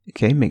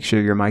Okay, make sure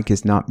your mic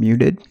is not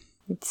muted.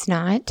 It's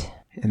not.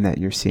 And that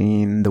you're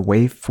seeing the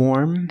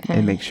waveform,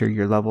 and make sure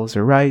your levels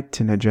are right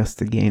and adjust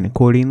the gain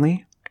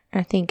accordingly.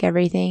 I think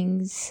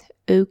everything's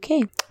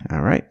okay.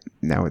 All right,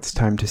 now it's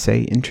time to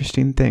say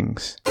interesting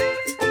things.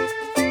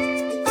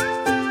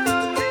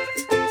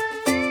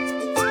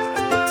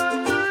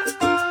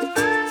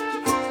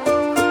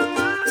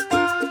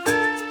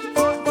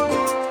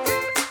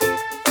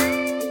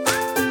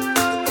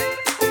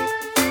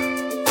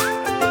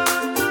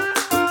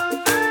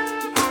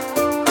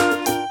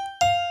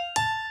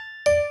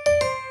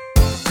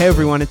 Hey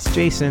everyone, it's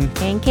Jason.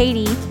 And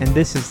Katie. And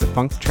this is the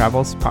Funk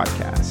Travels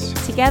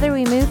Podcast. Together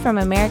we moved from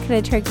America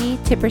to Turkey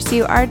to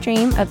pursue our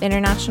dream of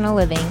international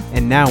living.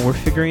 And now we're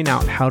figuring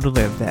out how to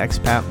live the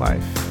expat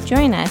life.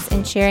 Join us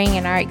in sharing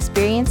in our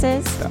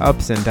experiences, the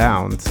ups and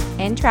downs,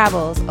 and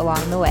travels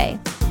along the way.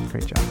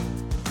 Great job.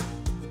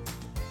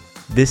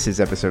 This is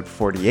episode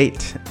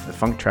 48, the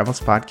Funk Travels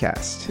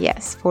Podcast.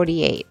 Yes,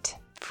 48.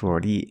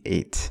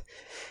 48.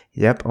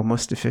 Yep,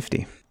 almost to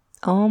 50.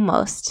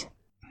 Almost.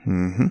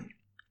 Mm-hmm.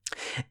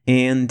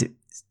 And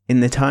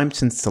in the time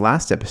since the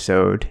last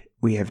episode,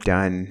 we have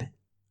done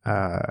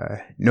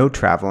no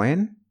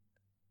traveling,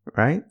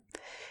 right?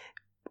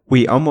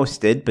 We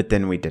almost did, but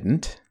then we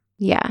didn't.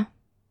 Yeah.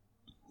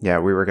 Yeah,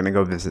 we were going to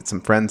go visit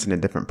some friends in a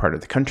different part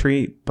of the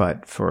country,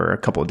 but for a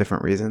couple of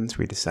different reasons,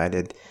 we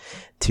decided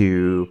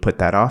to put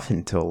that off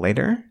until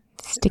later.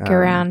 Stick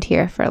around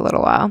here for a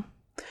little while.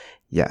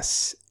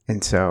 Yes.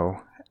 And so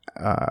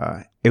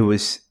it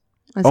was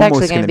It's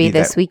actually going to be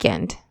this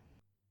weekend.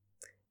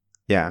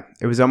 Yeah,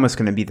 it was almost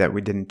going to be that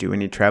we didn't do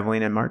any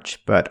traveling in March,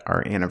 but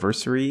our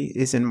anniversary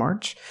is in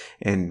March,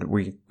 and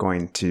we're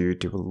going to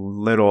do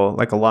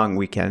a long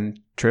weekend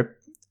trip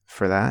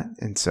for that.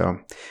 And so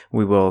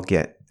we will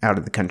get out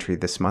of the country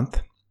this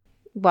month.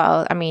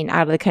 Well, I mean,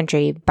 out of the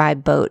country by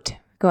boat,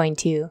 going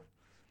to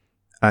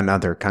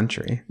another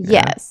country.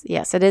 Yeah.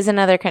 Yes, it is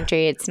another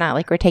country. It's not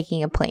like we're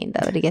taking a plane,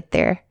 though, to get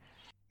there.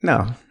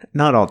 No,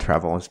 not all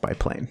travel is by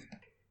plane.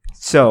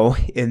 So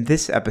in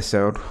this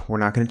episode, we're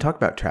not going to talk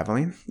about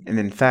traveling. And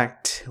in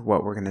fact,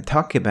 what we're going to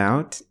talk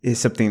about is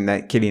something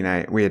that Kitty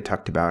and we had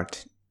talked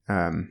about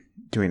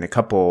doing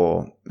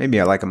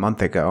maybe like a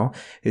month ago,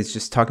 is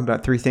just talking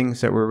about 3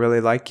 things that we're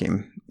really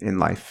liking in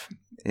life.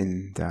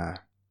 And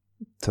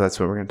so that's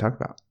what we're going to talk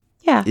about.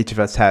 Yeah. Each of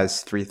us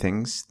has 3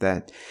 things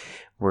that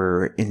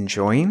we're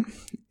enjoying,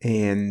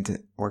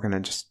 and we're going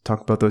to just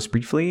talk about those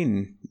briefly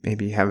and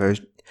maybe have a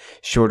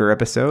shorter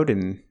episode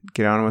and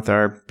get on with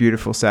our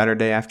beautiful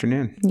Saturday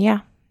afternoon.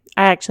 Yeah.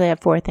 I actually have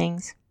 4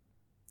 things.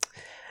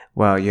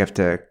 Well, you have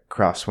to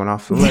cross one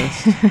off the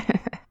list.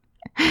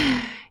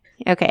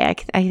 Okay.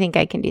 I think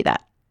I can do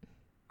that.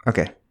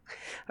 Okay.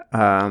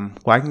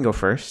 Well, I can go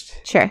first.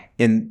 Sure.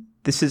 And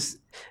this is,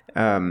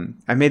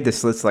 I made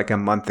this list like a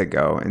month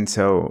ago. And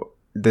so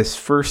this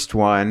first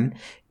one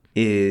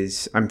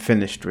is, I'm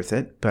finished with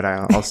it, but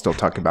I'll still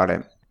talk about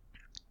it.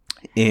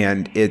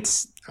 And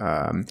it's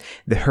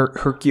the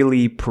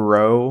Hercule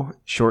Poirot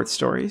short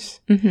stories.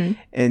 Mm-hmm.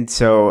 And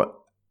so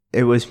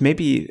it was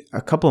maybe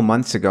a couple of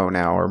months ago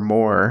now or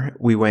more,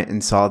 we went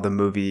and saw the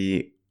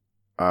movie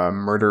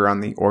Murder on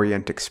the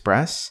Orient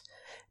Express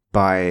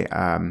by,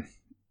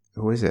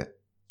 who is it?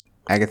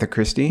 Agatha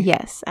Christie?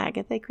 Yes,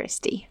 Agatha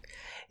Christie.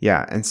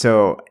 Yeah. And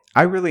so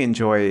I really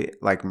enjoy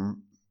like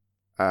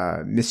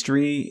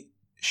mystery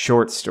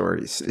short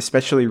stories,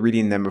 especially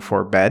reading them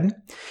before bed,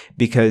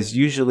 because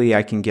usually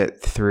I can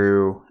get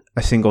through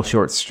a single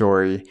short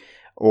story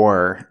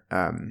or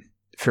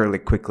fairly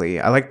quickly.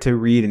 I like to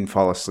read and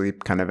fall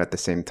asleep kind of at the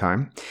same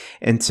time.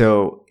 And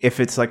so if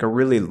it's like a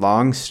really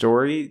long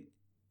story,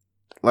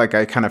 like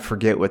I kind of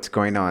forget what's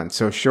going on.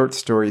 So short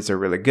stories are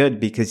really good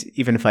because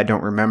even if I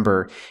don't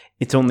remember,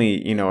 it's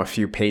only, a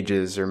few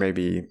pages or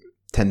maybe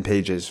 10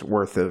 pages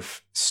worth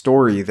of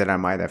story that I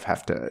might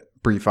have to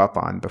brief up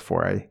on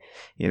before I,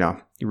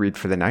 read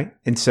for the night.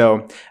 And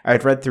so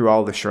I'd read through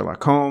all the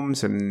Sherlock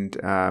Holmes and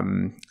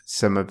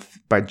some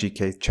by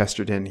G.K.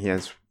 Chesterton. He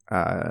has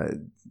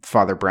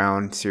Father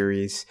Brown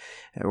series,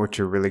 which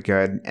are really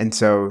good. And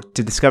so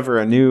to discover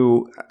a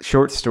new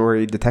short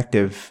story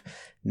detective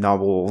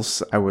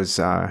novels, I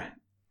was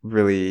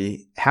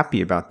really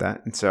happy about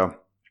that. And so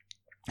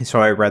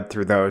I read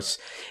through those,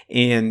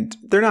 and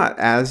they're not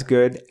as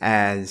good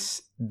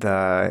as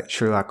the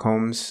Sherlock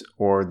Holmes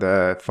or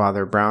the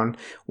Father Brown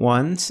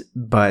ones,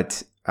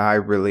 but I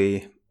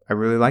really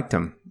liked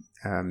them.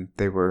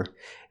 They were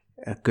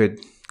a good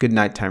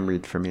nighttime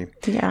read for me.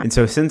 Yeah. And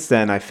so since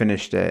then I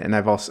finished it, and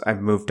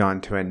I've moved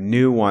on to a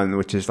new one,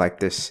 which is like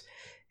this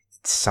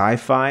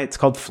sci-fi. It's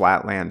called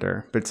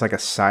Flatlander, but it's like a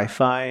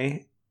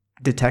sci-fi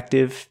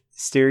detective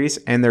series,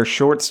 and they're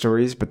short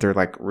stories, but they're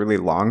like really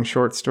long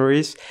short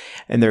stories,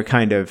 and they're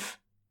kind of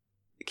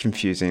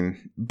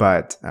confusing.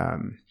 But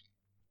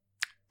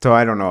so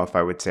I don't know if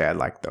I would say I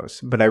like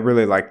those, but I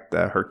really like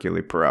the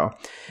Hercule Poirot,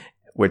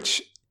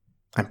 which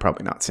I'm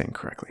probably not saying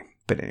correctly.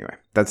 But anyway,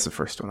 that's the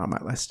first one on my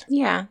list.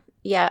 Yeah.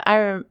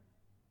 I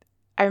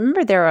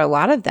remember there were a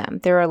lot of them.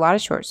 There were a lot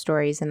of short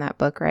stories in that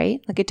book, right?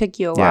 Like it took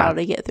you a while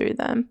to get through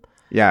them.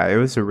 Yeah, it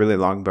was a really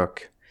long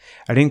book.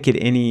 I didn't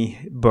get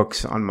any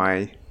books on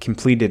my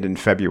completed in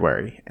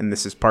February, and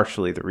this is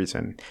partially the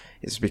reason,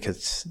 is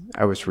because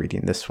I was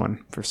reading this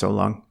one for so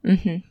long.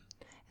 Mm-hmm.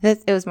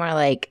 It was more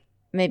like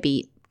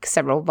maybe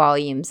several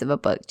volumes of a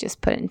book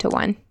just put into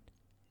one.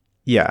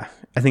 Yeah,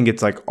 I think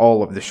it's like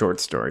all of the short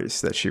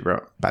stories that she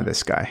wrote by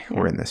this guy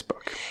were in this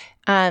book.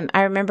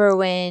 I remember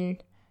when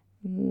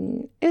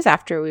it was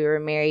after we were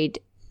married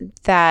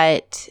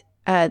that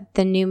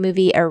the new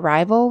movie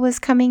Arrival was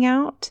coming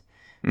out.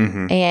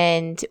 Mm-hmm.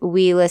 And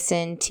we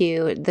listened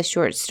to the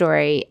short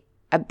story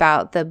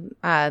about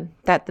that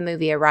the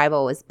movie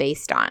Arrival was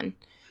based on.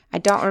 I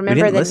don't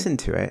remember. We didn't listen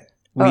to it.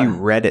 We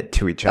read it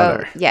to each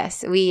other.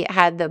 Yes, we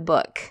had the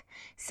book.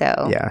 So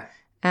yeah,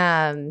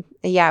 and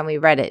we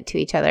read it to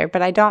each other.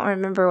 But I don't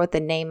remember what the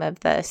name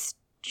of the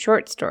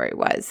short story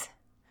was.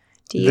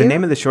 Do you? The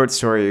name of the short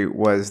story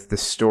was "The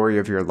Story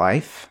of Your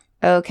Life."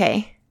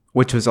 Okay.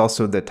 Which was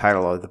also the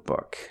title of the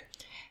book.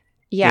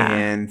 Yeah.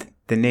 And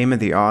the name of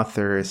the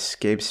author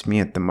escapes me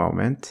at the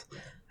moment.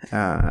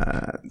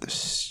 The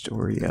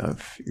Story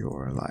of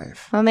Your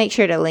Life. I'll make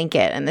sure to link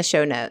it in the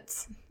show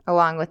notes,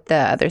 along with the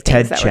other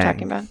things that we're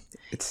talking about.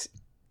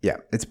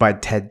 It's by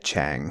Ted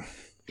Chiang.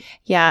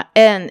 Yeah,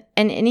 and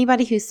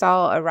anybody who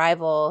saw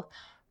Arrival,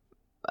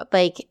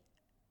 like,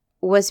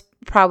 was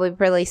probably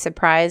really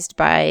surprised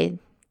by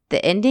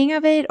the ending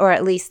of it, or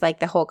at least like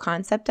the whole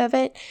concept of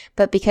it.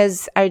 But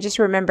because I just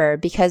remember,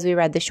 because we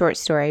read the short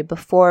story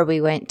before we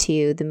went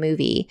to the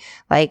movie,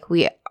 like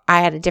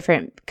I had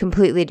a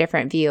completely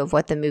different view of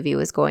what the movie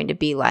was going to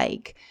be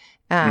like,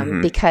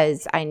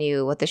 because I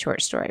knew what the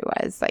short story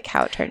was, like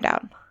how it turned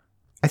out.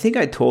 I think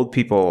I told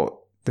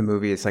people the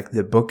movie is like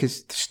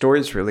the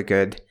story is really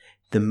good,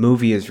 the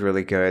movie is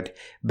really good,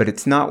 but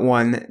it's not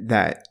one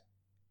that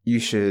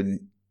you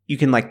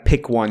can like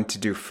pick one to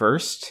do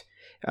first.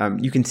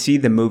 You can see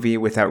the movie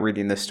without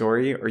reading the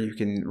story, or you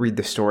can read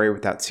the story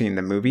without seeing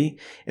the movie.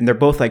 And they're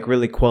both like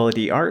really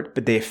quality art,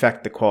 but they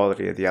affect the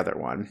quality of the other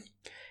one.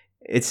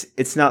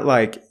 It's not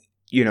like,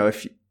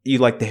 if you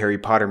like the Harry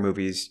Potter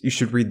movies, you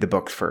should read the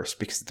books first,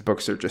 because the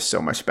books are just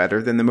so much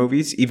better than the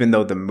movies, even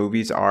though the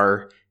movies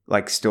are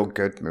like still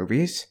good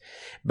movies.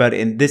 But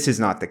this is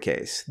not the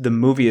case. The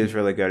movie is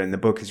really good and the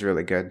book is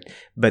really good,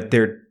 but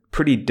they're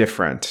pretty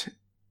different.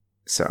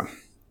 So...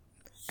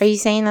 Are you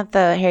saying that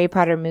the Harry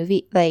Potter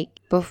movie,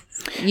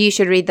 you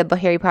should read the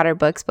Harry Potter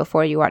books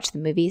before you watch the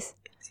movies?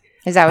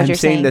 Is that what you're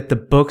saying? I'm saying that the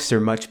books are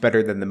much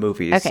better than the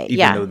movies, okay,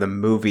 even though the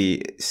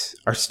movies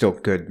are still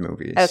good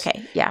movies.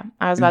 Okay, yeah.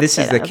 I was about to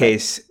say that. This is the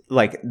case.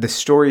 Like, the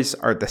stories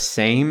are the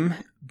same,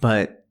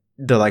 but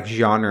the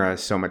genre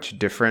is so much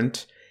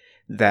different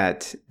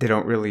that they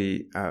don't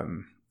really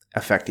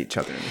affect each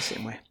other in the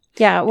same way.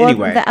 Yeah, well,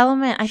 anyway, the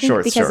element, I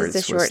think because it's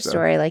a short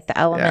story, like the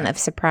element of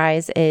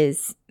surprise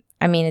is,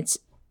 it's...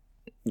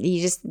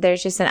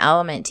 there's just an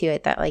element to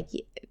it that like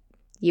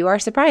you are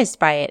surprised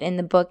by it in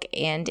the book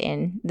and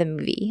in the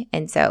movie.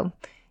 And so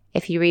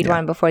if you read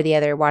one before the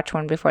other, watch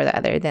one before the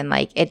other, then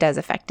like it does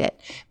affect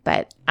it.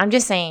 But I'm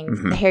just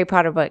saying the Harry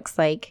Potter books,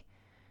 like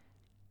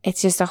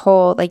it's just a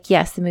whole, like,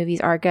 yes, the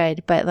movies are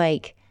good, but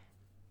like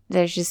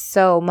there's just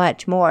so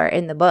much more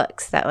in the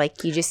books that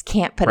like you just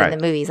can't put in the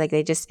movies. Like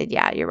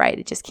you're right.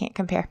 It just can't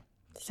compare.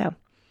 So,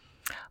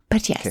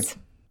 but yes. Okay.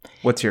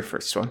 What's your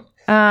first one?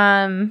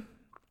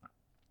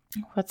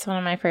 What's one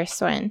of my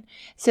first one?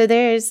 So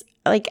there's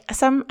like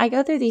I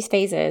go through these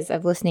phases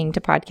of listening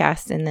to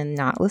podcasts and then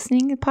not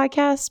listening to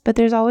podcasts, but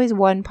there's always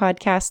one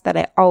podcast that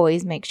I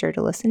always make sure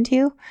to listen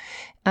to.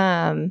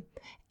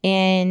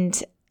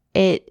 And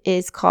it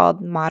is called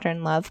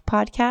Modern Love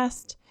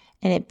Podcast.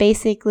 And it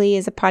basically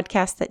is a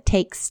podcast that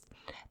takes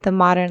the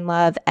modern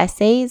love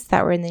essays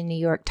that were in the New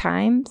York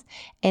Times,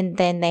 and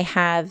then they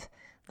have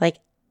like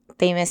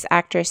famous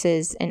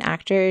actresses and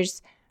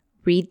actors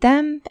read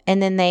them,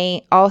 and then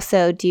they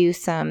also do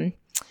some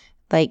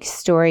like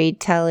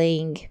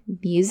storytelling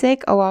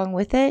music along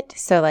with it.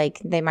 So like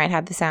they might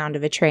have the sound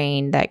of a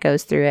train that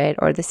goes through it,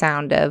 or the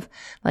sound of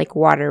like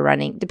water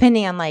running,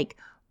 depending on like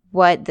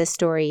what the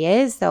story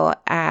is. They'll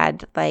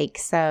add like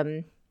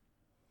some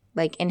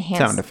like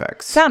enhanced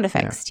sound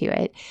effects to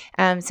it.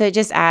 So it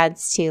just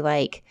adds to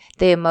like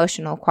the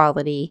emotional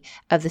quality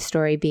of the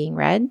story being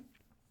read.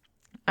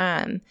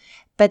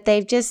 But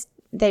they've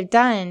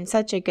done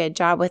such a good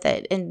job with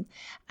it. And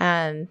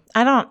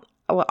I don't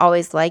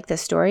always like the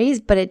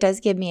stories, but it does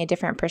give me a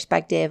different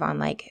perspective on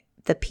like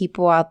the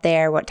people out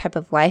there, what type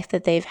of life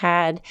that they've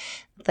had.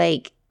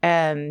 Like,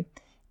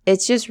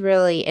 it's just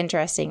really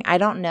interesting. I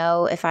don't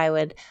know if I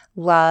would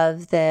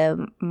love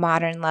the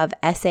modern love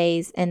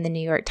essays in the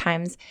New York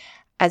Times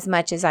as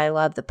much as I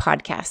love the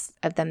podcast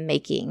of them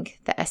making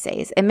the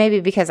essays. And maybe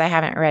because I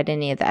haven't read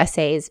any of the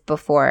essays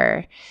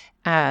before,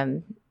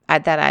 makes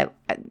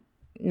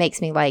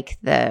me like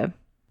the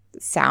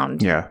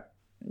sound. Yeah.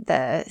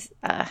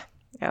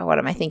 What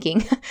am I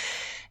thinking?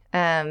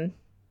 The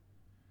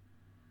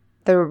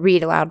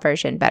read aloud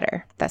version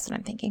better. That's what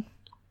I'm thinking.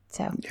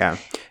 So yeah,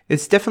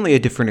 it's definitely a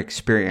different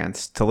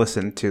experience to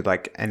listen to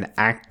like an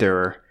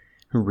actor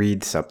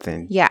read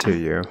something Yeah. to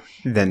you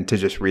than to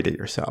just read it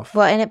yourself.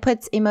 Well, and it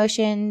puts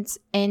emotions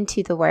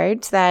into the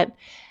words that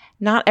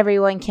not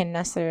everyone can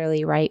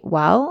necessarily write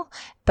well.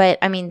 But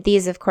I mean,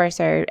 these, of course,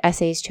 are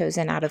essays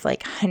chosen out of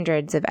like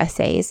hundreds of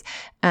essays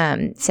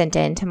sent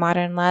in to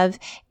Modern Love.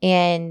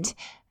 And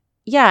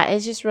yeah,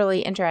 it's just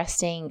really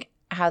interesting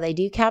how they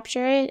do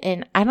capture it.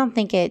 And I don't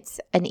think it's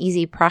an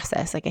easy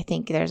process. Like, I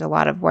think there's a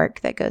lot of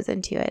work that goes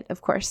into it,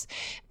 of course.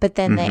 But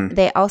then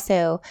they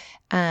also,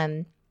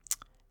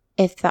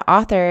 if the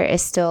author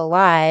is still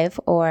alive,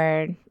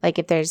 or like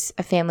if there's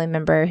a family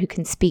member who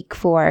can speak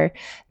for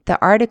the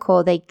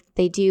article, they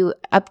do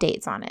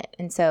updates on it.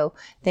 And so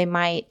they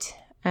might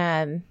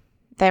have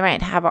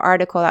an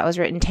article that was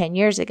written 10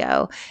 years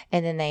ago,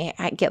 and then they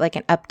get like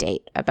an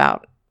update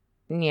about,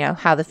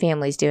 how the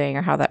family's doing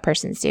or how that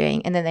person's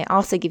doing. And then they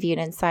also give you an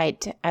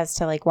insight as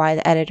to like why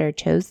the editor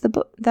chose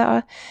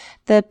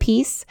the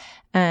piece,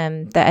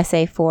 the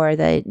essay for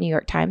the New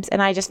York Times.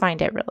 And I just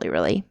find it really,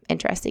 really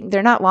interesting.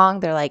 They're not long.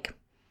 They're like,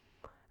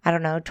 I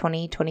don't know,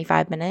 20,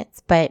 25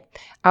 minutes, but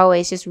I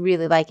always just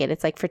really like it.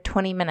 It's like for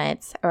 20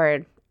 minutes,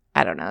 or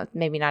I don't know,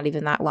 maybe not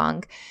even that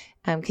long.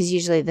 Because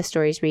usually the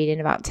stories read in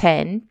about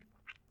 10.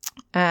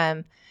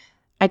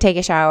 I take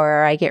a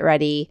shower, I get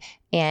ready,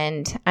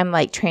 and I'm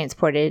like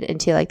transported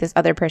into like this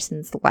other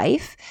person's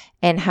life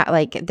and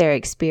like their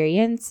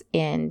experience,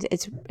 and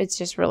it's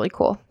just really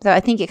cool. So I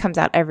think it comes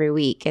out every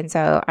week, and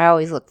so I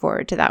always look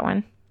forward to that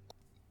one.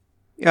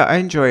 Yeah, I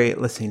enjoy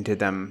listening to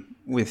them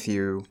with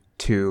you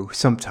too.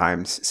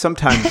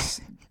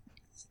 Sometimes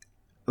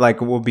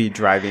like we'll be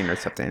driving or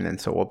something, and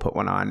so we'll put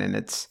one on,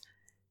 and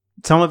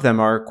some of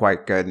them are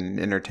quite good and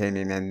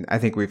entertaining, and I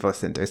think we've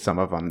listened to some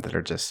of them that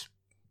are just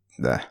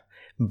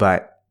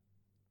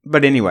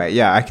but anyway,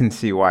 yeah, I can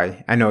see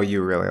why. I know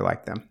you really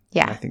like them.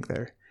 Yeah. I think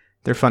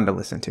they're fun to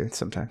listen to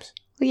sometimes.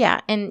 Well,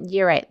 yeah, and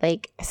you're right.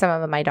 Like some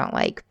of them I don't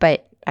like,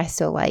 but I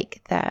still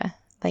like I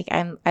like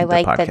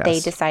podcast. That they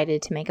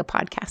decided to make a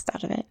podcast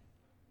out of it.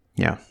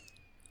 Yeah.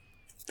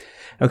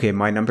 Okay,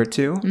 my number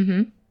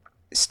 2,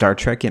 Star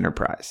Trek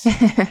Enterprise.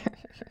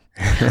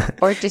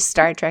 Or just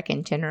Star Trek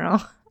in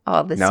general,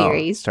 all the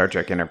series. Star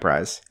Trek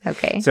Enterprise.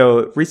 Okay.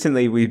 So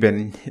recently we've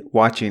been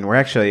watching, we're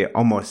actually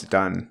almost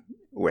done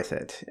with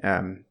it.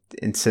 And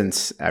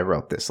since I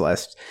wrote this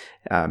list,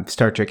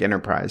 Star Trek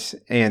Enterprise.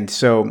 And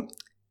so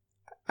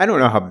I don't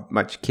know how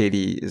much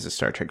Katie is a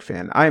Star Trek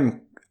fan.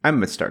 I'm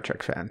a Star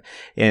Trek fan,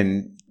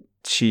 and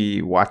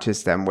she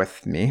watches them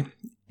with me.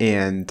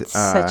 And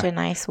such a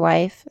nice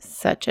wife.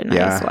 Such a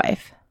nice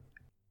wife.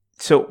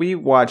 So we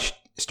watched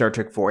Star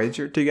Trek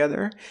Voyager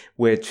together,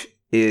 which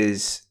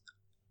is,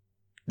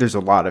 there's a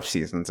lot of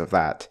seasons of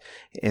that,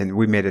 and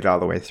we made it all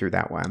the way through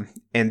that one.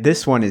 And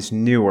this one is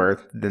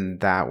newer than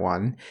that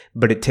one,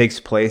 but it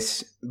takes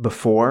place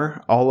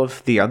before all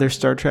of the other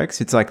Star Treks.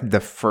 It's like the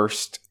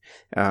first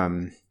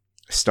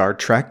Star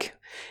Trek.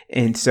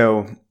 And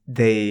so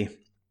they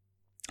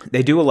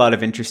do a lot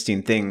of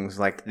interesting things.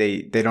 Like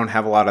they don't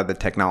have a lot of the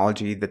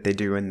technology that they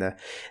do in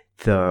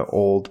the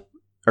old,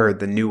 or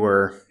the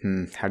newer,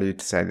 how do you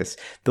say this?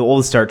 The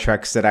old Star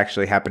Treks that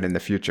actually happen in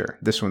the future.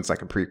 This one's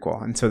like a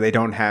prequel. And so they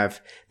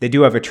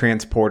do have a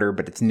transporter,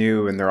 but it's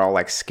new, and they're all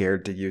like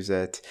scared to use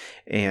it.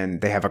 And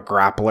they have a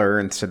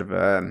grappler instead of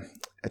a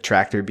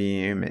tractor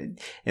beam.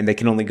 And they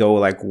can only go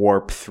like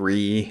warp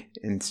 3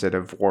 instead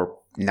of warp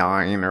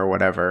 9 or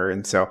whatever.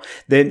 And so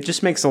it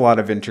just makes a lot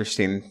of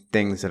interesting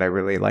things that I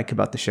really like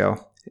about the show.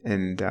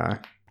 And,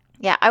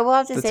 yeah, I will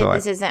have to say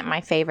this isn't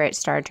my favorite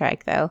Star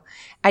Trek, though.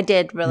 I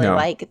did really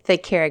like the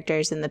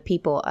characters and the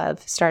people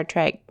of Star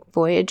Trek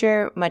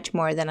Voyager much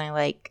more than I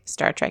like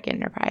Star Trek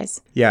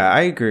Enterprise. Yeah,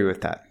 I agree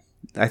with that.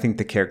 I think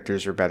the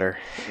characters are better.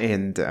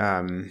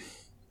 And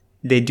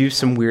they do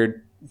some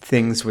weird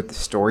things with the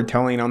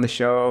storytelling on the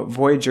show.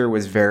 Voyager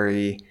was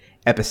very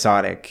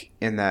episodic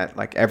in that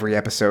like every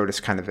episode is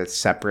kind of a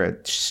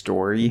separate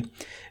story.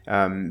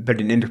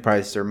 But in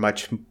Enterprise, they're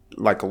much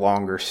like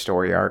longer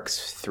story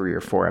arcs, 3 or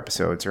 4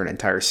 episodes or an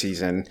entire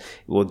season.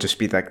 It will just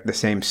be like the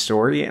same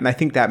story. And I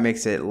think that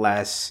makes it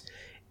less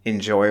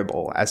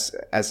enjoyable as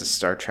a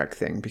Star Trek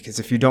thing, because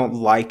if you don't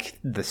like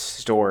the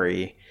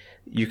story,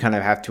 you kind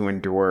of have to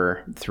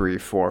endure 3,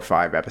 4,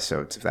 5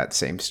 episodes of that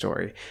same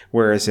story.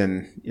 Whereas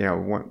in,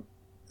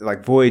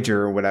 like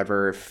Voyager or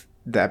whatever, if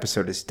the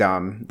episode is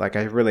dumb, like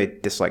I really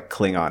dislike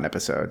Klingon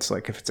episodes.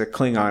 Like if it's a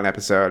Klingon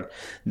episode,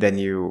 then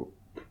you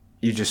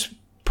just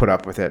put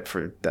up with it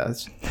for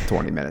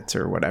 20 minutes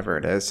or whatever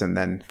it is, and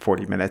then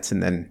 40 minutes,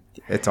 and then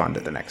it's on to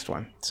the next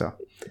one. So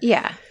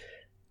yeah.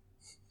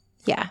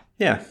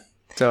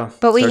 So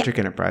but Star Trek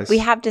Enterprise, we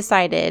have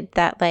decided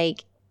that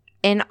like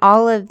in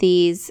all of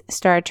these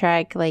Star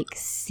Trek like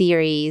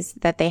series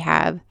that they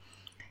have,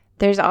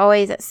 there's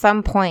always at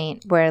some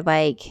point where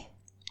like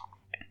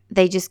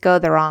they just go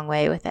the wrong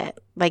way with it.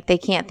 Like they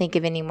can't think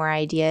of any more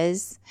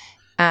ideas.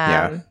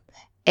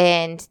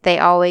 And they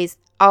always,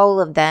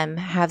 all of them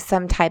have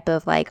some type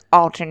of like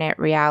alternate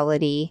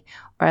reality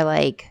or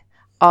like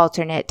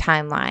alternate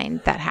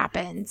timeline that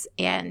happens.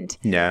 And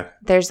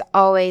there's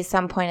always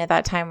some point at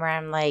that time where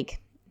I'm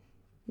like,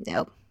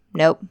 nope.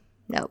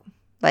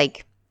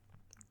 like,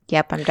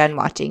 yep, I'm done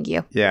watching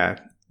you. Yeah.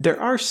 There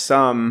are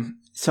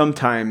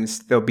sometimes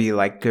there'll be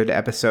like good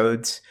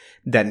episodes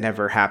that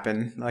never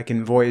happen. Like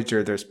in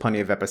Voyager, there's plenty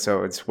of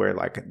episodes where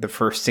like the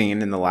first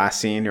scene and the last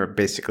scene are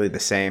basically the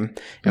same.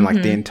 And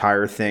like the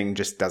entire thing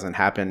just doesn't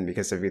happen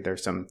because of either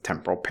some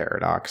temporal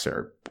paradox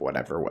or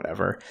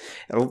whatever.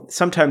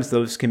 Sometimes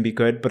those can be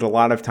good, but a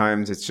lot of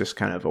times it's just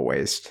kind of a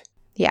waste.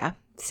 Yeah.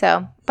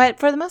 So, but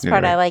for the most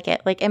part, I like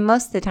it. Like, and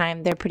most of the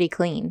time they're pretty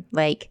clean.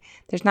 Like,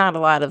 there's not a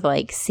lot of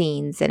like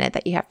scenes in it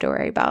that you have to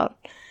worry about.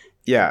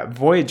 Yeah.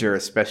 Voyager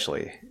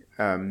especially.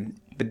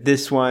 But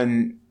this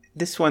one,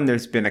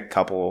 there's been a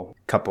couple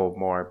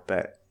more,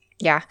 but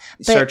yeah,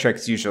 Star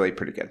Trek's usually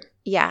pretty good.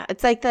 Yeah,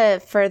 it's like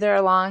the further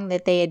along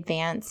that they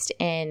advanced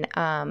in,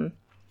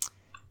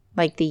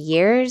 like the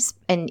years,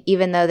 and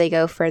even though they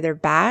go further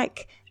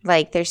back,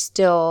 like they're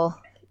still,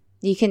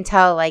 you can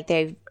tell like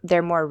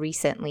they're more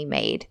recently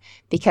made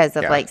because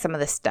of like some of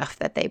the stuff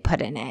that they put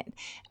in it.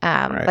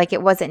 Right. Like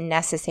it wasn't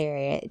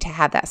necessary to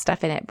have that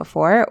stuff in it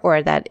before,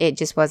 or that it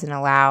just wasn't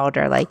allowed,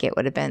 or like it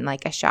would have been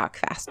like a shock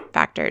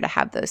factor to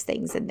have those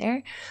things in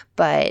there.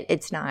 But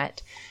it's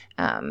not,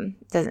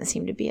 doesn't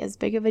seem to be as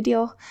big of a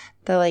deal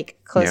the like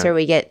closer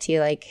we get to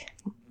like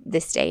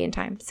this day and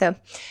time. So,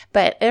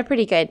 but they're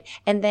pretty good.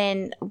 And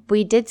then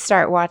we did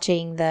start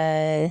watching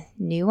the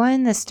new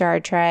one, the Star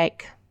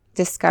Trek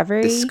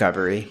Discovery.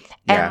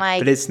 Yeah, like,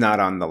 but it's not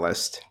on the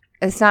list.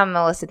 It's not on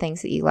the list of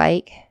things that you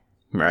like.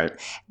 Right.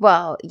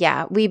 Well,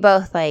 yeah, we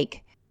both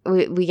like,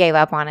 we gave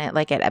up on it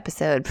like at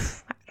episode,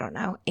 I don't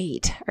know,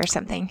 8 or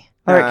something.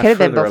 Or it could have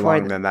been before.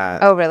 Longer than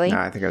that. Oh, really? No,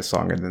 I think it was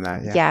longer than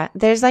that, yeah. Yeah,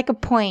 there's like a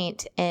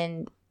point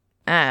in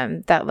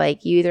that like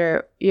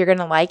you're going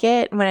to like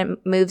it when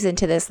it moves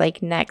into this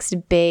like next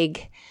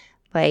big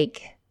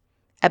like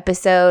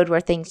episode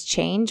where things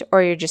change,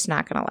 or you're just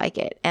not going to like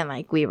it. And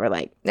like we were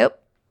like, nope.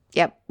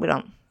 Yep, we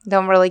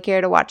don't really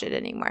care to watch it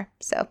anymore.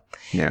 So,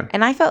 yeah.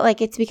 And I felt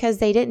like it's because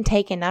they didn't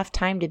take enough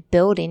time to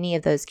build any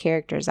of those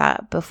characters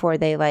up before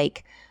they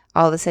like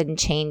all of a sudden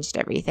changed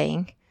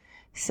everything.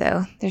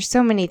 So there's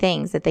so many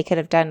things that they could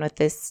have done with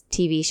this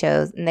TV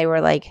show, and they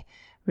were like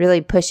really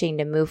pushing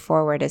to move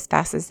forward as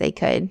fast as they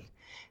could.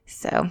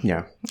 So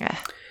yeah.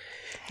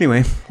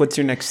 Anyway, what's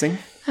your next thing?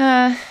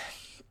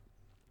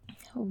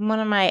 One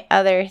of my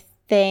other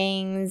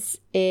things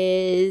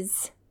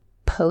is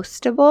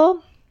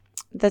Postable.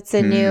 That's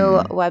a new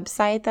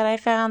website that I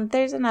found.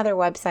 There's another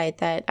website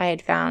that I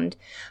had found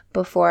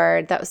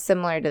before that was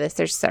similar to this.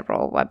 There's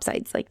several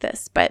websites like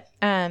this. But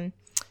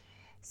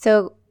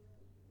so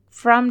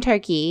from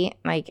Turkey,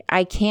 like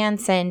I can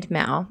send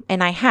mail,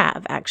 and I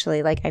have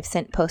actually, like I've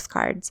sent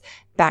postcards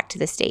back to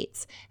the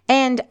States.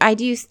 And I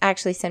do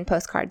actually send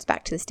postcards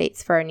back to the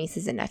States for our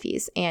nieces and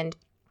nephews. And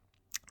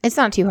it's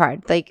not too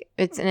hard. Like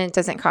and it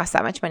doesn't cost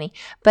that much money.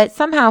 But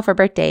somehow for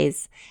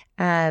birthdays,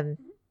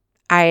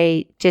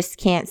 I just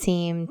can't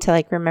seem to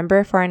like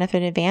remember far enough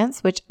in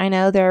advance, which I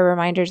know there are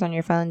reminders on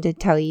your phone to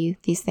tell you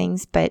these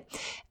things. But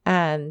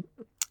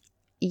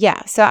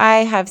yeah, so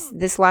I have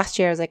this last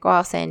year, I was like, well,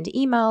 I'll send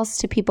emails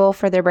to people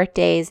for their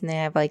birthdays, and they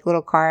have like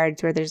little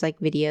cards where there's like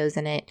videos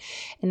in it.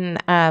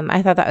 And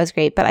I thought that was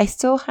great. But I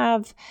still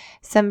have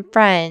some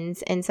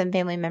friends and some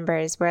family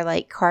members where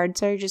like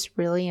cards are just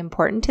really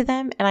important to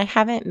them, and I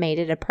haven't made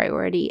it a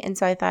priority. And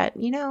so I thought,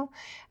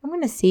 I'm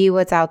going to see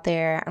what's out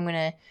there. I'm going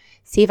to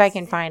see if I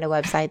can find a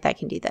website that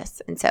can do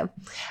this. And so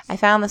I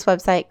found this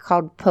website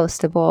called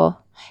Postable,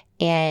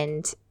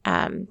 and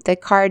the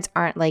cards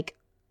aren't like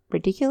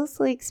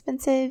ridiculously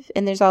expensive,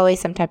 and there's always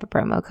some type of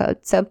promo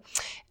code. So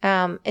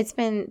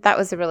that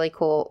was a really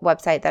cool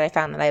website that I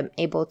found, that I'm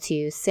able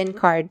to send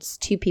cards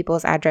to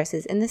people's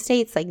addresses in the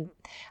States. Like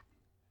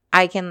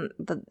I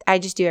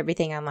just do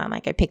everything online.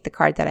 Like I pick the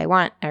card that I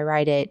want, I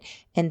write it,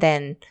 and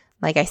then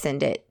like I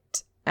send it.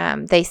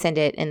 They send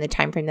it in the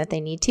time frame that they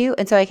need to.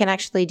 And so I can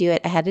actually do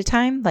it ahead of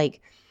time. Like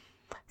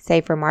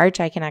say for March,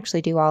 I can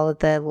actually do all of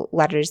the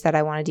letters that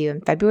I want to do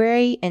in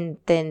February, and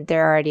then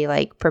they're already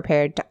like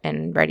prepared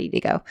and ready to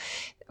go.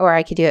 Or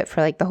I could do it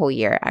for like the whole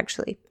year,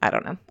 actually. I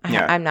don't know.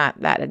 Yeah. I'm not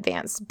that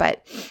advanced,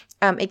 but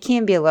it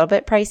can be a little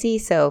bit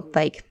pricey. So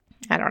like,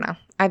 I don't know.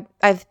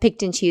 I've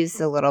picked and choose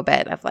a little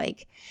bit of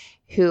like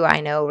who I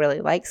know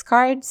really likes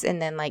cards,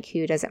 and then like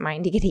who doesn't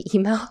mind to get an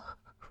email,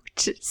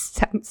 which just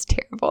sounds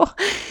terrible.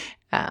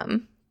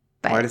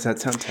 But why does that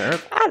sound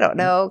terrible? I don't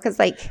know, because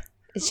like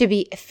it should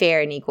be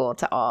fair and equal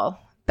to all.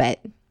 But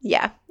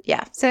yeah.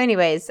 So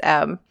anyways,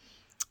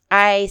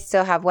 I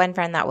still have one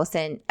friend that will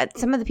send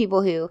some of the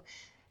people who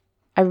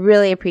I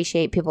really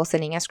appreciate people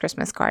sending us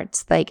Christmas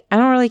cards. Like I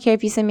don't really care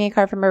if you send me a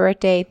card for my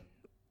birthday,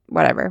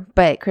 whatever.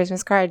 But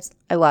Christmas cards,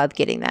 I love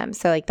getting them.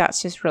 So like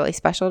that's just really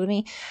special to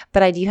me.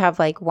 But I do have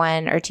like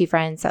 1 or 2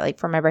 friends that like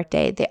for my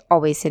birthday, they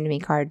always send me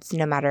cards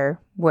no matter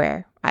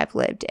where I've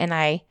lived. And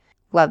I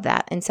love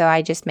that. And so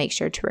I just make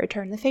sure to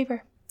return the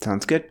favor.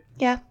 Sounds good.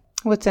 Yeah.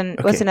 What's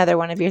another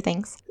one of your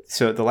things?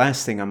 So the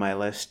last thing on my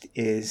list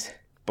is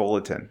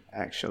Bulletin,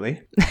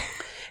 actually.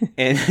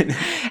 And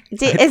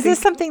is this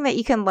something that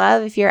you can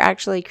love if you're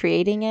actually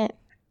creating it?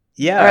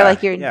 Yeah. Or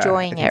like you're yeah,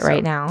 enjoying it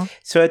right now?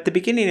 So at the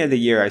beginning of the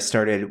year, I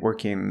started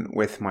working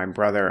with my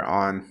brother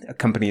on a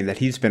company that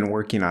he's been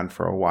working on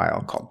for a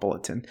while called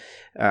Bulletin.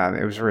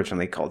 It was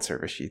originally called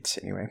Service Sheets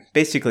anyway.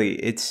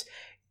 Basically,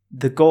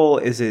 the goal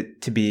is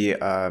it to be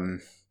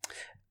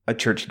a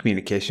church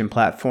communication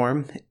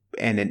platform,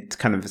 and it's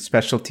kind of a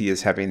specialty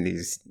is having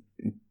these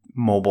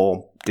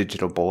mobile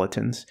digital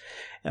bulletins.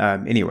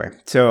 Anyway,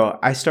 so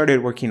I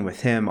started working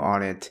with him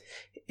on it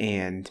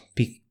and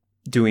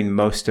doing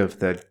most of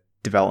the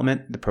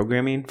development, the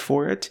programming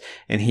for it,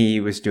 and he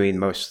was doing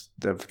most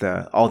of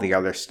all the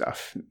other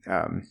stuff,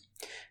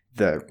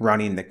 the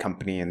running the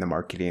company and the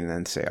marketing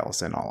and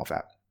sales and all of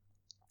that.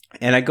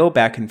 And I go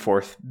back and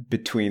forth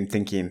between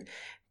thinking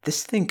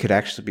this thing could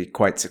actually be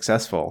quite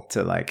successful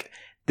to like,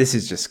 this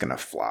is just going to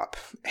flop.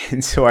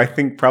 And so I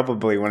think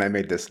probably when I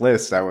made this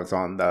list, I was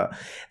on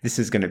this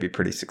is going to be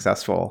pretty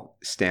successful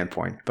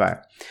standpoint.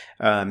 But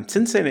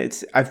since then,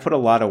 I've put a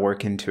lot of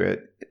work into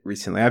it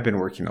recently. I've been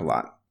working a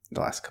lot the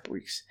last couple of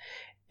weeks.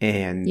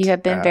 And you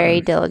have been very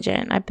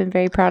diligent. I've been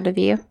very proud of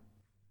you.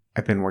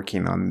 I've been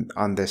working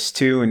on this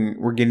too, and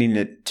we're getting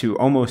it to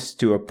almost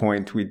to a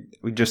point.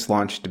 We just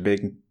launched a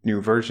big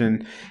new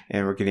version,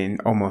 and we're getting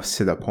almost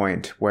to the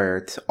point where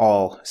it's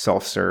all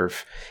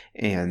self-serve,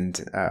 and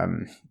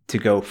to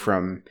go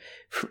from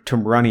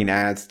running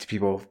ads to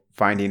people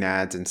finding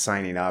ads and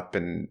signing up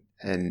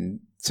and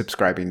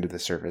subscribing to the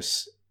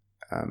service,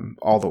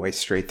 all the way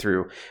straight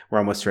through. We're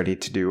almost ready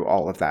to do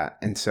all of that,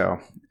 and so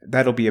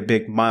that'll be a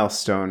big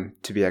milestone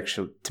to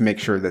make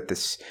sure that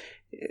this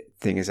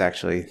thing is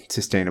actually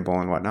sustainable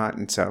and whatnot.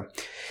 And so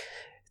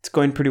it's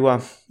going pretty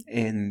well,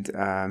 and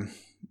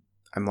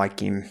I'm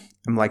liking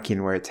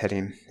where it's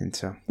heading. And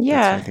so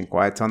that's, I think,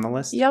 why it's on the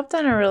list. Y'all have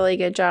done a really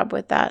good job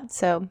with that.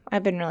 So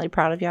I've been really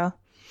proud of y'all.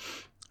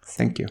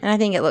 Thank you. And I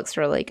think it looks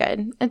really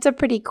good. It's a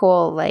pretty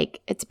cool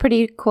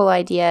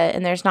idea,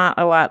 and there's not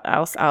a lot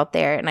else out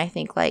there. And I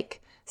think like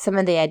some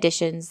of the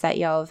additions that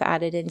y'all have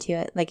added into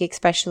it, like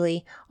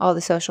especially all the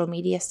social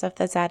media stuff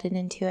that's added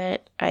into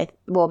it, I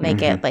will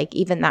make it like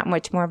even that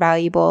much more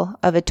valuable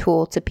of a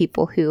tool to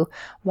people who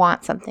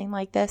want something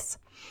like this.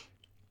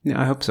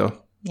 Yeah, I hope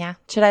so. Yeah.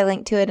 Should I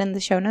link to it in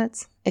the show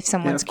notes if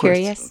someone's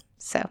curious?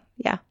 So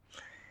yeah,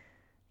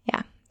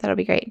 that'll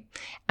be great.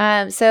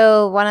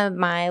 So one of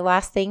my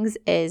last things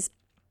is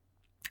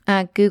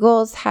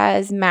Google's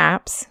has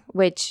maps,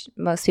 which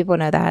most people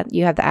know that.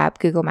 You have the app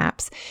Google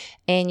Maps,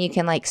 and you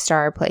can like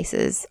star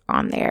places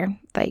on there,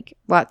 like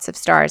lots of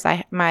stars.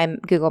 My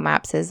Google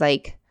Maps is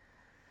like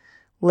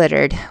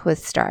littered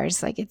with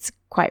stars. Like it's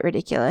quite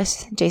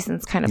ridiculous.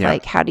 Jason's kind of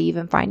like, how do you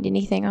even find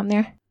anything on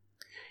there?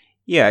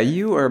 Yeah,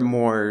 you are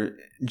more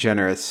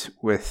generous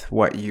with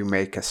what you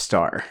make a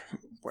star.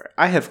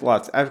 I have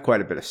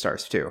quite a bit of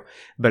stars too,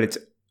 but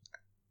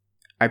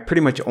I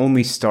pretty much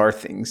only star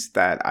things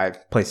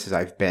places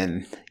I've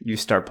been. You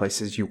star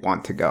places you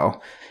want to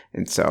go.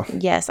 And so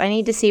yes, I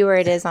need to see where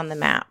it is on the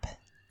map.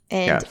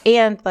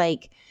 And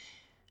like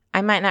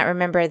I might not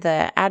remember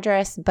the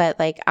address, but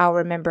like I'll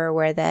remember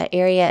where the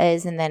area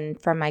is, and then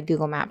from my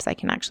Google Maps I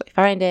can actually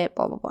find it,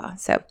 blah blah blah.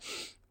 So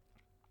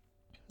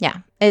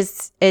yeah,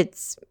 it's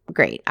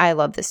great. I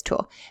love this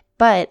tool.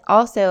 But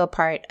also a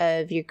part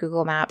of your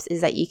Google Maps is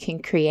that you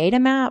can create a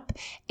map,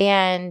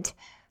 and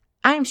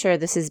I'm sure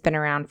this has been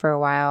around for a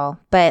while,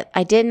 but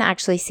I didn't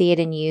actually see it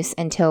in use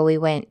until we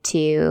went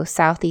to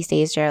Southeast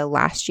Asia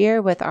last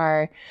year with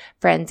our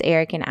friends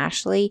Eric and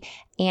Ashley,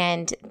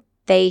 and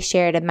they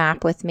shared a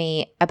map with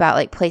me about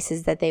like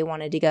places that they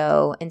wanted to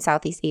go in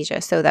Southeast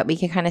Asia so that we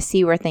could kind of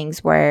see where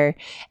things were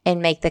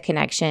and make the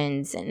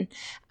connections and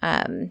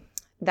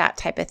that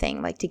type of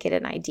thing, like to get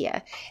an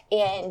idea.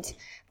 And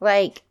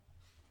like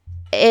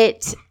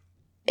it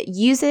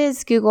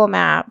uses Google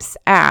Maps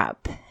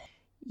app.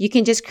 You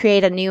can just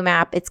create a new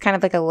map. It's kind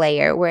of like a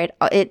layer where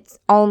it's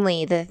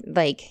only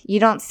you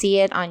don't see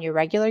it on your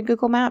regular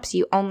Google Maps.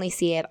 You only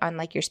see it on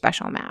like your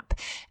special map.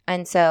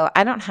 And so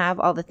I don't have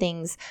all the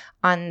things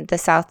on the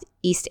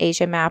Southeast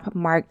Asia map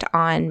marked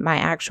on my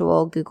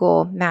actual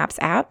Google Maps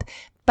app,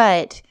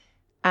 but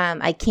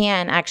I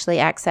can actually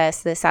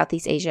access the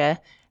Southeast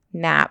Asia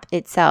map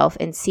itself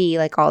and see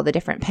like all the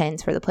different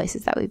pins for the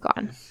places that we've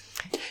gone.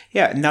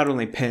 Yeah, not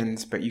only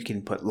pins, but you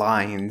can put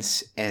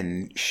lines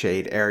and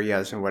shade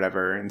areas and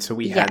whatever. And so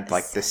we had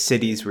like the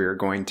cities we were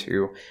going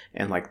to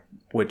and like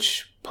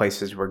which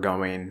places we're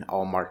going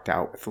all marked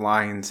out with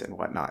lines and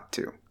whatnot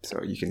too.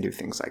 So you can do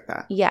things like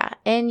that. Yeah.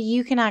 And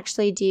you can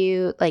actually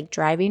do like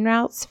driving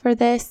routes for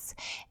this.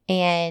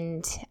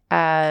 And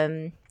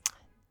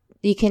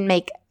you can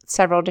make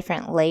several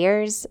different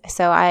layers.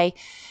 So I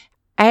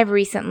have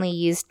recently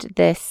used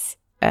this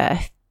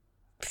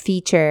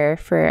feature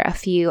for a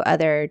few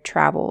other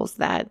travels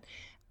that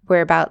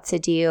we're about to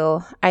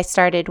do. I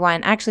started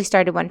one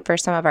for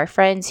some of our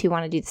friends who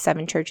want to do the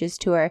 7 Churches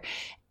tour.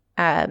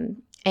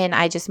 And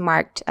I just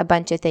marked a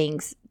bunch of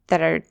things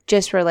that are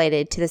just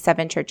related to the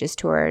 7 Churches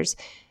tours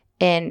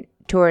in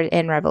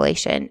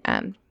Revelation.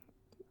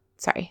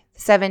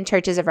 7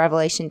 Churches of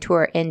Revelation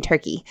tour in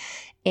Turkey.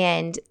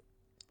 And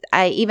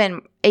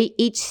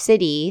each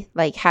city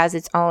like has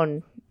its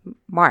own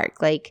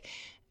mark, like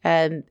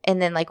and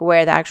then like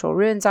where the actual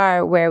ruins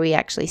are, where we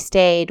actually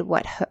stayed,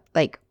 what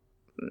like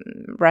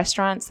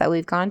restaurants that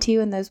we've gone to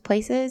in those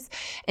places.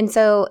 And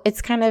so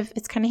it's kind of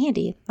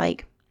handy,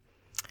 like.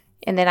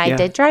 And then I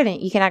did driving.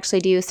 You can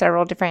actually do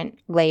several different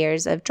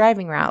layers of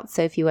driving routes.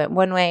 So if you went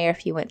one way or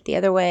if you went the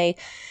other way,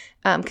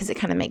 because it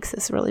kind of makes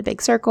this really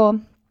big circle.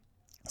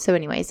 So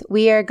anyways,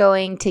 we are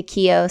going to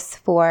Chios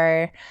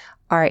for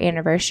our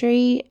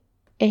anniversary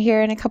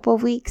here in a couple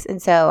of weeks.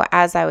 And so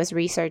as I was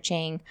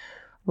researching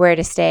where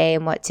to stay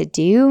and what to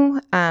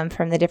do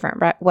from the different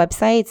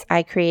websites,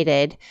 I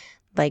created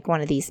like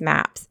one of these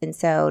maps. And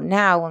so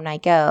now when I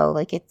go,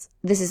 like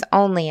this is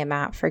only a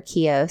map for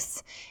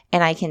Chios,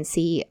 and I can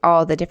see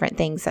all the different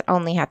things that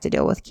only have to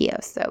deal with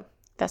Chios. So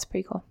that's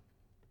pretty cool.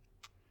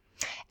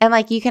 And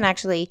like you can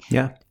actually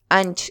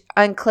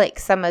unclick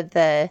some of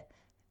the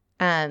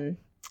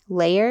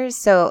layers.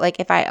 So like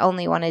if I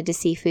only wanted to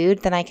see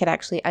food, then I could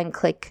actually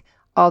unclick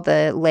all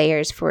the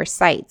layers for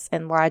sites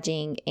and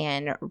lodging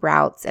and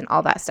routes and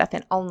all that stuff,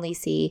 and only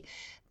see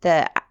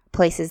the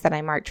places that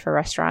I marked for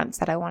restaurants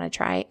that I want to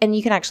try. And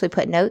you can actually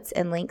put notes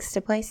and links to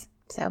place.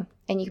 So,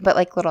 and you can put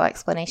like little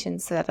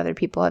explanations so that other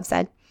people have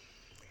said.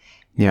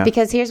 Yeah.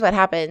 Because here's what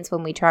happens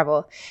when we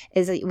travel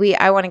is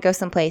I want to go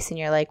someplace and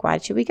you're like, why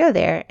should we go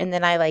there? And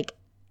then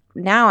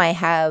now I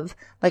have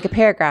like a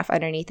paragraph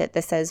underneath it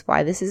that says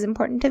why this is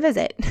important to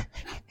visit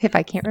if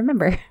I can't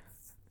remember.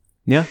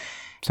 Yeah.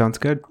 Sounds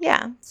good.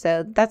 Yeah.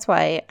 So that's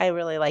why I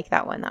really like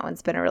that one. That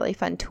one's been a really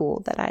fun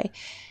tool that I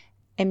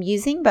am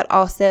using, but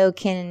also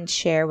can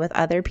share with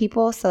other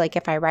people. So like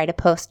if I write a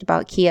post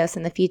about Chios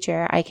in the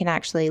future, I can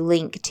actually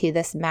link to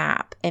this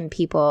map and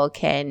people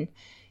can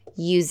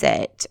use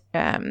it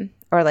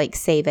or like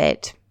save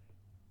it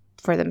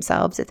for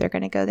themselves if they're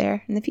going to go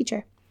there in the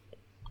future.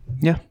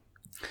 Yeah.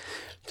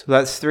 So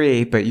that's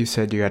 3, but you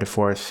said you had a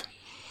 4th.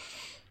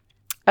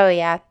 Oh,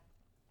 yeah.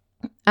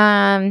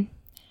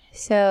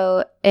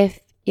 So if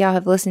y'all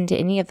have listened to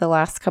any of the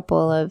last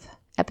couple of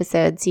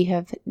episodes, you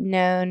have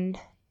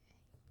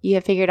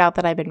figured out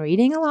that I've been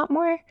reading a lot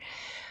more.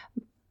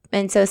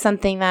 And so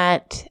something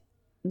that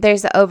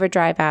there's the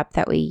Overdrive app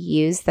that we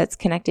use that's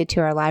connected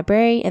to our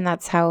library, and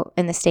that's how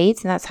in the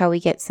States, and that's how we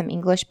get some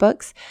English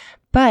books.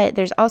 But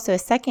there's also a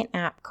second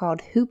app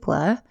called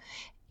Hoopla,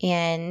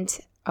 and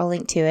I'll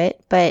link to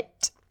it.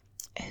 But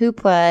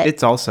Hoopla,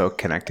 it's also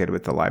connected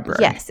with the library.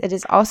 Yes, it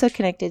is also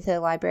connected to the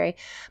library.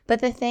 But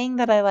the thing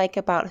that I like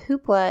about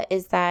Hoopla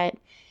is that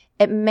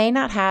it may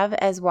not have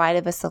as wide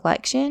of a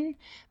selection,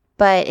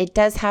 but it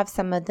does have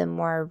some of the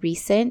more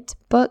recent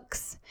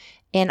books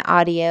in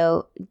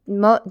audio.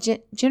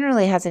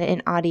 Generally has it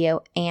in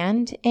audio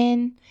and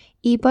in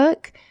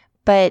ebook.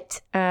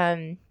 But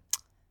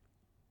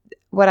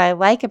what I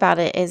like about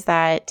it is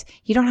that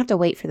you don't have to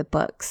wait for the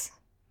books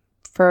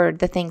for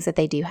the things that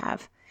they do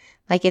have.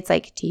 Like it's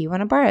like, do you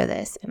want to borrow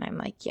this? And I'm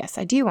like, yes,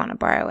 I do want to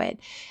borrow it.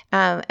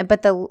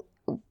 But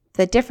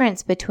the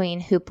difference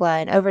between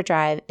Hoopla and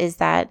Overdrive is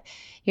that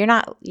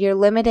you're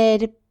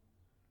limited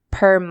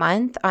per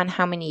month on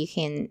how many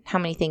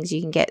things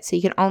you can get. So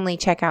you can only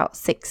check out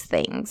 6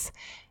 things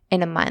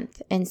in a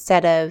month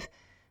instead of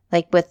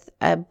like with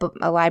a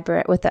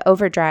library. With the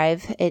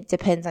Overdrive, it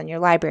depends on your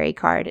library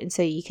card. And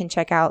so you can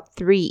check out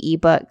 3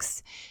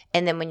 ebooks.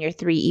 And then when your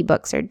 3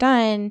 ebooks are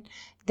done,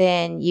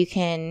 then you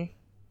can,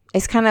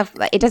 it's kind of,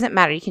 it doesn't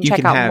matter. You can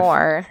check out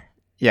more.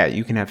 Yeah,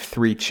 you can have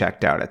 3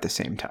 checked out at the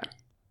same time.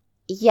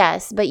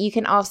 Yes, but you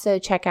can also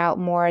check out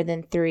more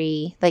than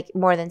 3, like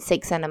more than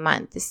 6 in a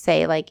month.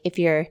 Say like if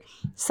your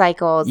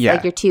cycles,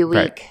 like your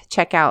 2-week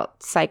checkout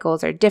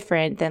cycles are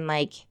different than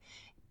like,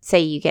 say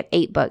you get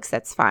 8 books,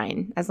 that's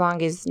fine. As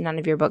long as none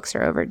of your books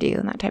are overdue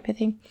and that type of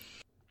thing.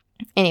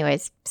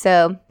 Anyways,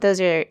 so those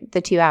are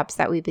the 2 apps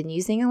that we've been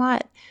using a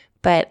lot.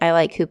 But I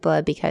like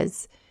Hoopla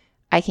because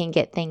I can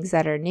get things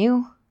that are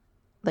new,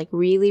 like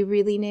really,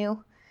 really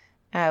new.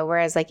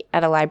 Whereas like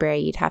at a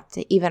library, you'd have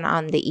to, even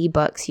on the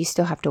ebooks, you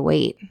still have to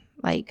wait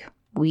like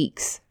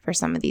weeks for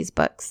some of these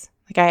books.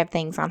 Like I have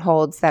things on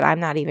holds that I'm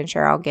not even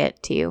sure I'll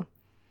get to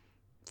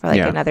for like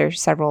another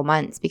several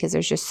months because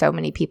there's just so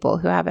many people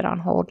who have it on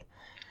hold.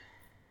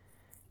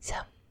 So,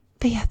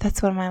 but yeah,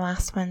 that's one of my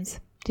last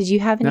ones. Did you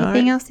have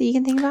anything else that you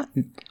can think about?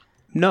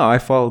 No, I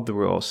followed the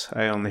rules.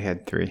 I only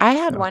had 3. I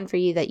had one for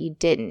you that you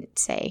didn't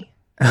say.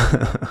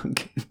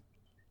 Okay.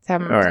 All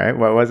right.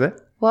 What was it?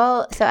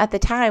 Well, so at the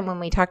time when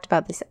we talked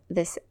about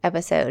this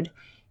episode,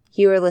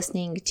 you were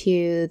listening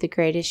to the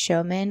Greatest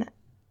Showman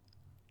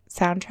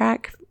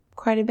soundtrack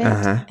quite a bit.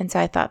 Uh-huh. And so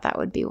I thought that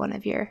would be one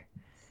of your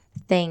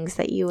things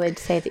that you would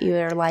say that you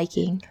are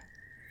liking.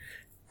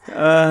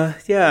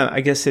 Yeah,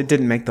 I guess it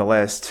didn't make the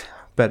list,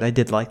 but I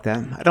did like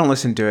that. I don't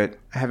listen to it.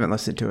 I haven't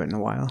listened to it in a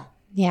while.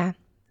 Yeah,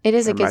 it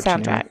is a good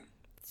soundtrack.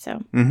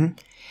 So,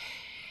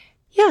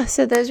 yeah,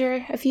 so those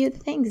are a few of the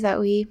things that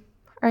we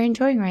are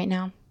enjoying right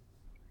now.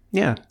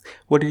 Yeah.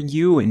 What are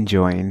you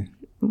enjoying,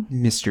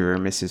 Mr. or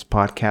Mrs.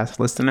 Podcast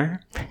listener?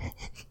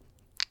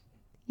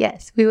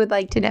 Yes, we would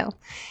like to know.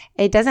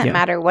 It doesn't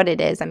matter what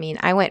it is. I mean,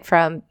 I went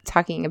from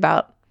talking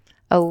about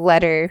a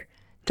letter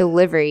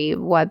delivery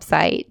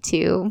website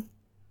to,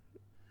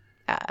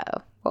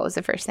 what was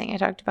the first thing I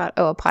talked about?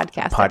 Oh, a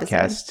podcast.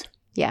 Episode.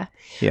 Yeah.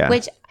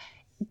 Which,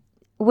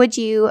 would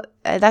you,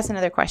 that's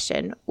another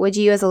question. Would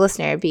you as a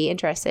listener be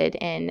interested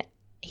in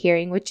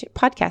hearing which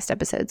podcast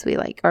episodes we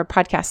like, or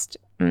podcast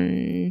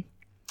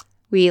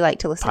we like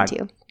to listen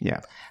to?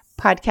 Yeah.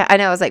 Podcast. I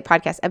know it was like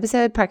podcast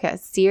episode, podcast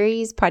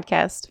series,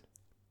 podcast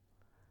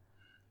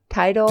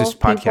title. Just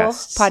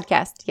podcasts.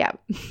 Podcast. Yeah.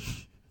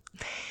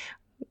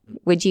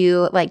 Would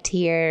you like to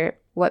hear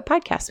what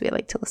podcasts we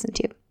like to listen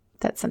to?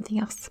 That's something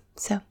else.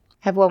 So I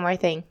have one more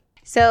thing.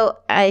 So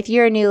if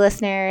you're a new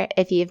listener,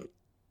 if you've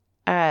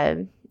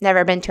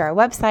never been to our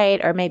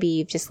website, or maybe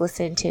you've just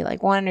listened to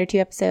like 1 or 2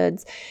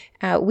 episodes,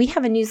 we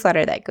have a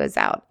newsletter that goes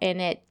out, and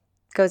it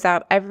goes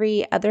out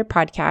every other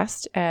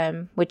podcast,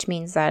 which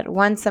means that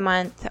once a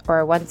month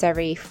or once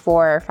every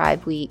 4 or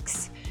 5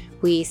 weeks,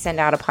 we send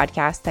out a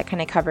podcast that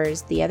kind of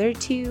covers the other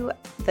 2,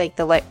 like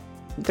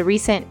the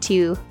recent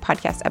 2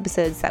 podcast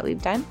episodes that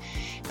we've done.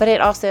 But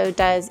it also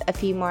does a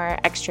few more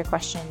extra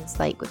questions,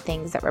 like with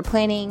things that we're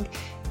planning,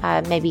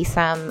 maybe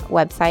some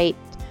website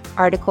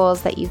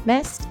articles that you've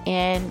missed,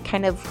 and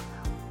kind of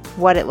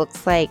what it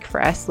looks like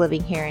for us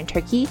living here in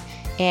Turkey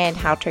and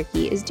how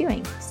Turkey is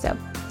doing. So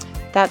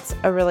that's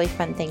a really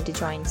fun thing to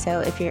join.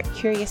 So if you're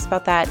curious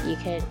about that, you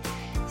can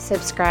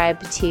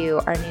subscribe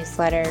to our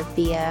newsletter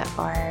via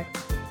our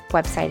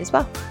website as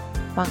well,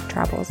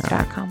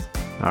 monktravels.com.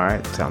 All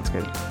right. Sounds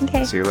good.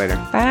 Okay. See you later.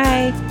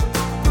 Bye.